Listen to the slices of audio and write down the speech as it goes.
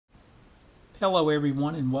Hello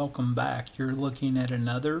everyone and welcome back. You're looking at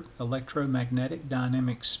another electromagnetic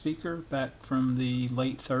dynamic speaker back from the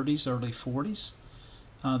late 30s, early 40s.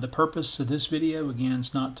 The purpose of this video again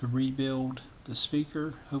is not to rebuild the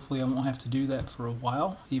speaker. Hopefully I won't have to do that for a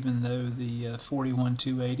while, even though the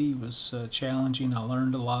 41280 was challenging. I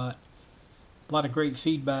learned a lot of great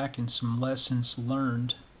feedback and some lessons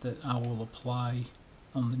learned that I will apply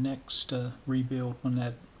on the next rebuild when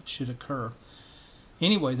that should occur.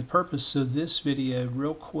 Anyway, the purpose of this video,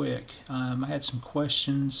 real quick, I had some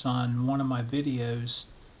questions on one of my videos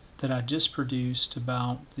that I just produced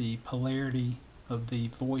about the polarity of the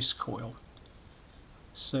voice coil.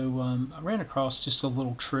 So I ran across just a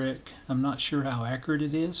little trick. I'm not sure how accurate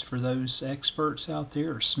it is for those experts out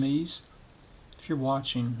there, or SMEs. If you're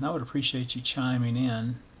watching, I would appreciate you chiming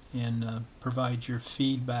in and provide your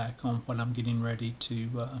feedback on what I'm getting ready to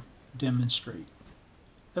demonstrate.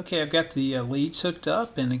 Okay, I've got the leads hooked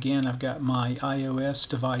up, and again I've got my iOS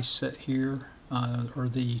device set here, or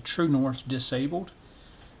the True North disabled.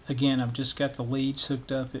 Again, I've just got the leads hooked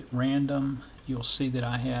up at random. You'll see that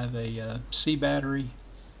I have a C battery.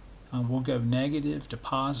 We'll go negative to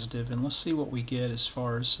positive, and let's see what we get as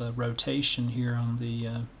far as rotation here on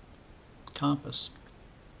the compass.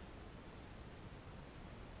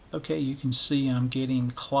 Okay, you can see I'm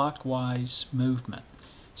getting clockwise movement.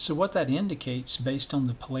 So what that indicates, based on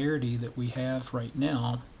the polarity that we have right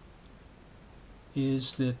now,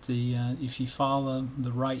 is that if you follow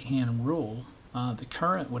the right hand rule, the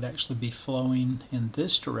current would actually be flowing in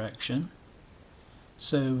this direction.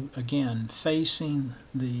 So again, facing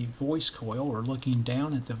the voice coil, or looking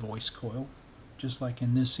down at the voice coil, just like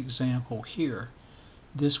in this example here,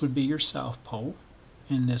 this would be your south pole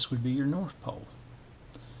and this would be your north pole.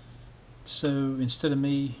 So instead of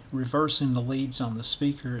me reversing the leads on the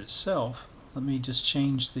speaker itself, let me just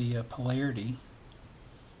change the polarity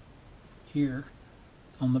here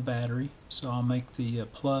on the battery. So I'll make the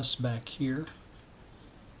plus back here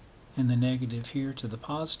and the negative here to the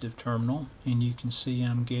positive terminal, and you can see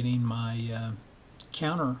I'm getting my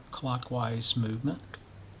counterclockwise movement,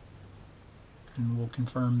 and we'll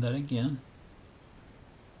confirm that again.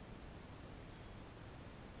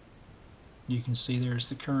 You can see there's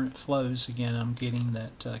the current flows. Again, I'm getting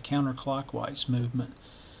that counterclockwise movement.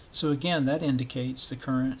 So again, that indicates the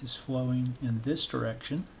current is flowing in this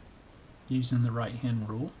direction using the right hand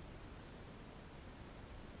rule.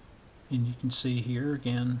 And you can see here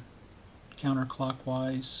again,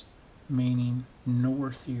 counterclockwise, meaning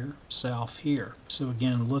north here, south here. So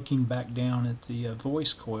again, looking back down at the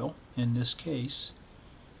voice coil, in this case,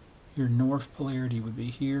 your north polarity would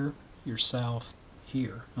be here, your south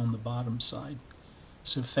here on the bottom side.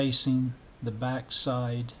 So facing the back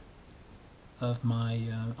side of my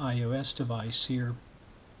iOS device here,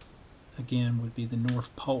 again, would be the north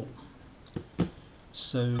pole.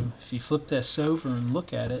 So if you flip this over and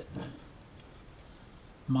look at it,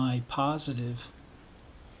 my positive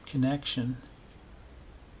connection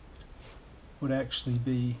would actually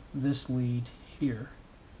be this lead here.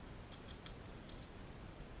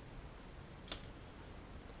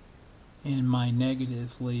 And my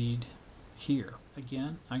negative lead here.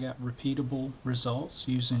 Again, I got repeatable results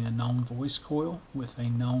using a known voice coil with a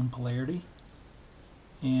known polarity,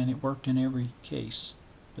 and it worked in every case.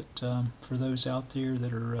 But for those out there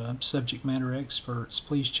that are subject matter experts,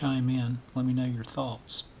 please chime in. Let me know your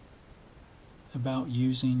thoughts about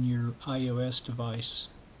using your iOS device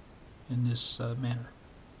in this manner.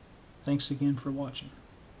 Thanks again for watching.